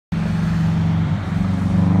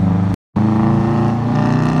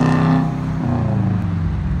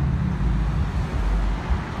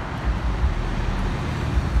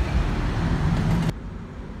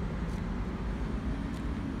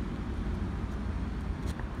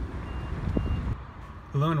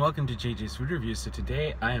Hello and welcome to JJ's Food Reviews. So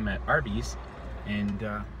today I am at Arby's and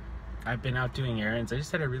I've been out doing errands. I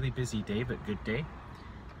just had a really busy day, but good day.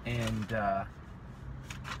 And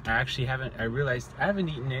I realized I haven't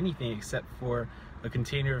eaten anything except for a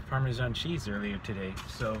container of Parmesan cheese earlier today.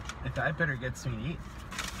 So I better get something to eat.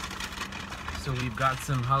 So we've got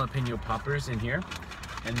some Jalapeño Poppers in here,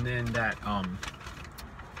 and then that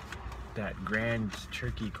Grand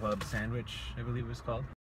Turkey Club sandwich, I believe it was called.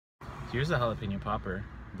 Here's a jalapeno popper.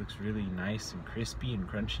 It looks really nice and crispy and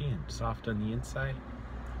crunchy and soft on the inside.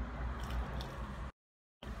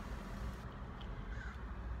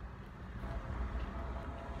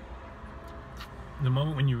 The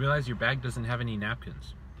moment when you realize your bag doesn't have any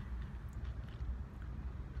napkins.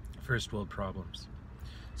 First world problems.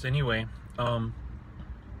 So anyway, that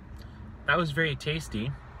was very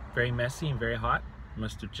tasty, very messy and very hot.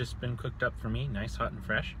 Must have just been cooked up for me, nice, hot and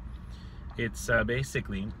fresh. It's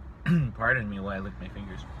basically, pardon me while I lick my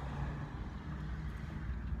fingers.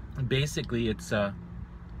 Basically, it's a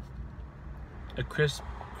crisp,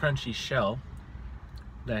 crunchy shell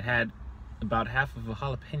that had about half of a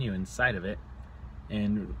jalapeno inside of it,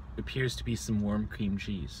 and appears to be some warm cream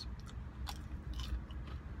cheese.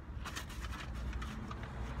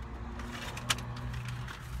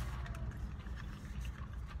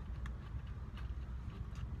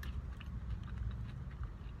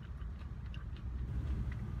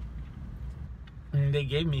 And they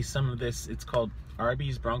gave me some of this. It's called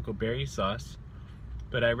Arby's Bronco Berry Sauce,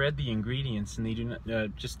 but I read the ingredients and they do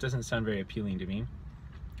not, just doesn't sound very appealing to me.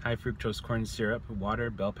 High fructose corn syrup, water,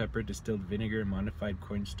 bell pepper, distilled vinegar, modified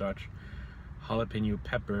cornstarch, jalapeno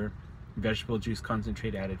pepper, vegetable juice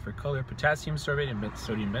concentrate added for color, potassium sorbate and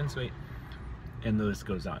sodium benzoate, and the list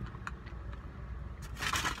goes on.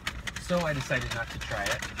 So I decided not to try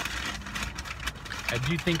it. I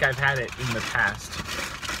do think I've had it in the past.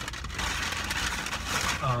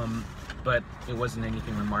 But it wasn't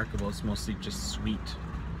anything remarkable. It's mostly just sweet.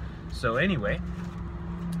 So anyway,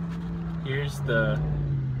 here's the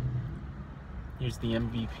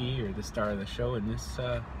MVP, or the star of the show, in this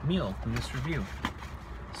meal, in this review.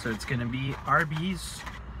 So it's gonna be Arby's,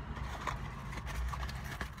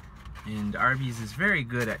 and Arby's is very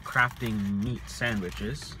good at crafting meat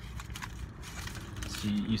sandwiches. So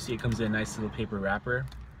you see it comes in a nice little paper wrapper,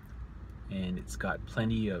 and it's got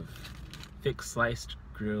plenty of thick sliced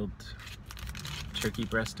grilled turkey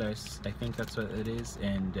breast ice, I think that's what it is,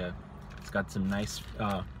 and it's got some nice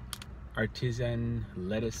artisan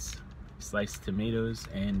lettuce, sliced tomatoes,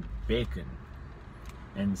 and bacon,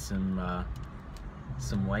 and some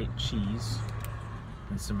white cheese,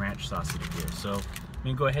 and some ranch sausage here. So I'm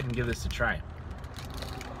gonna go ahead and give this a try.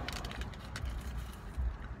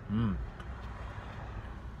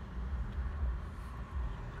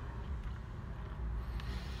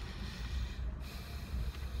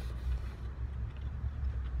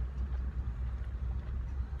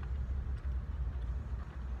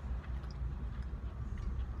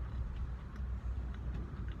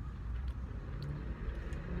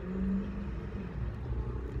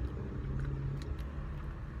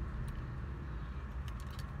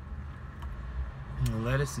 The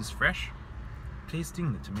lettuce is fresh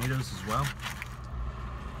tasting, the tomatoes as well.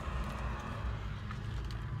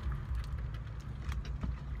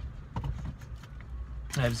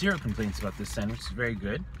 I have zero complaints about this sandwich. It's very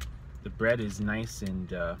good. The bread is nice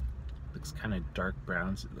and looks kind of dark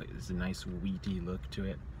brown, so there's a nice wheaty look to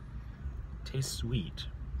it. Tastes sweet.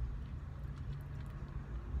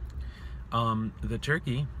 The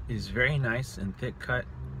turkey is very nice and thick cut,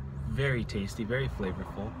 very tasty, very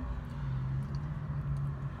flavorful.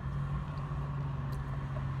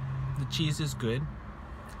 The cheese is good.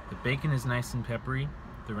 The bacon is nice and peppery.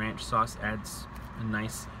 The ranch sauce adds a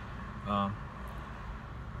nice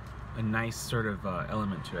sort of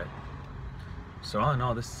element to it. So all in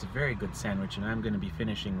all, this is a very good sandwich, and I'm going to be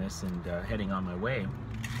finishing this and heading on my way.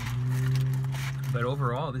 But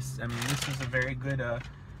overall, this is a very good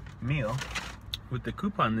meal. With the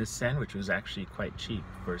coupon, this sandwich was actually quite cheap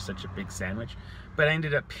for such a big sandwich. But I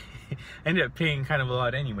ended up paying kind of a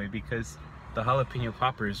lot anyway, because the jalapeno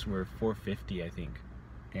poppers were $4.50, I think,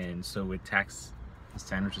 and so with tax, the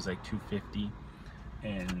sandwich was like $2.50,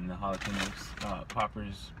 and the jalapeno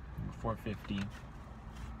poppers were $4.50.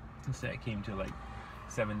 So that came to like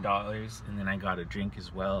 $7, and then I got a drink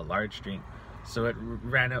as well, a large drink. So it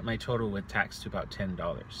ran up my total with tax to about $10.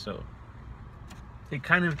 So it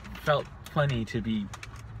kind of felt funny to be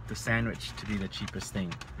the sandwich to be the cheapest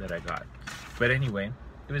thing that I got. But anyway,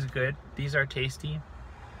 it was good. These are tasty.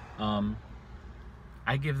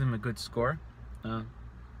 I give them a good score.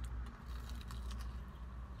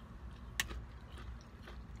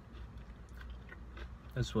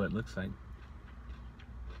 That's what it looks like.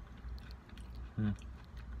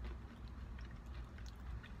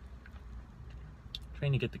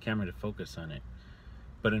 Trying to get the camera to focus on it,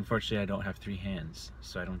 but unfortunately I don't have 3 hands,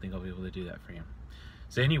 so I don't think I'll be able to do that for you.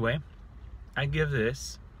 So anyway, I give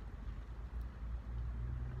this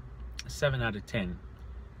a 7 out of 10,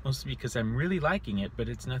 mostly because I'm really liking it, but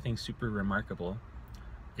it's nothing super remarkable.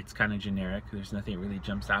 It's kind of generic. There's nothing that really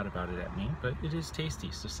jumps out about it at me, but it is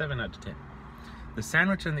tasty, so 7 out of 10. The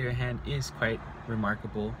sandwich, on the other hand, is quite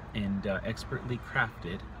remarkable and expertly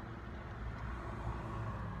crafted.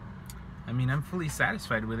 I mean, I'm fully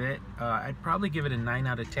satisfied with it. I'd probably give it a 9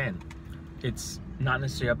 out of 10. It's not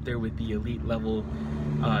necessarily up there with the elite level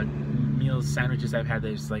meals sandwiches I've had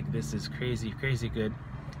that's like, this is crazy good,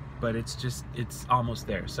 but it's almost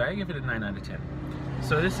there. So I give it a 9 out of 10.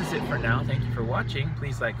 So this is it for now. Thank you for watching.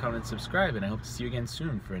 Please like, comment, subscribe, and I hope to see you again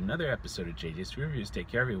soon for another episode of JJ's Food Reviews. Take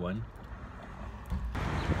care, everyone.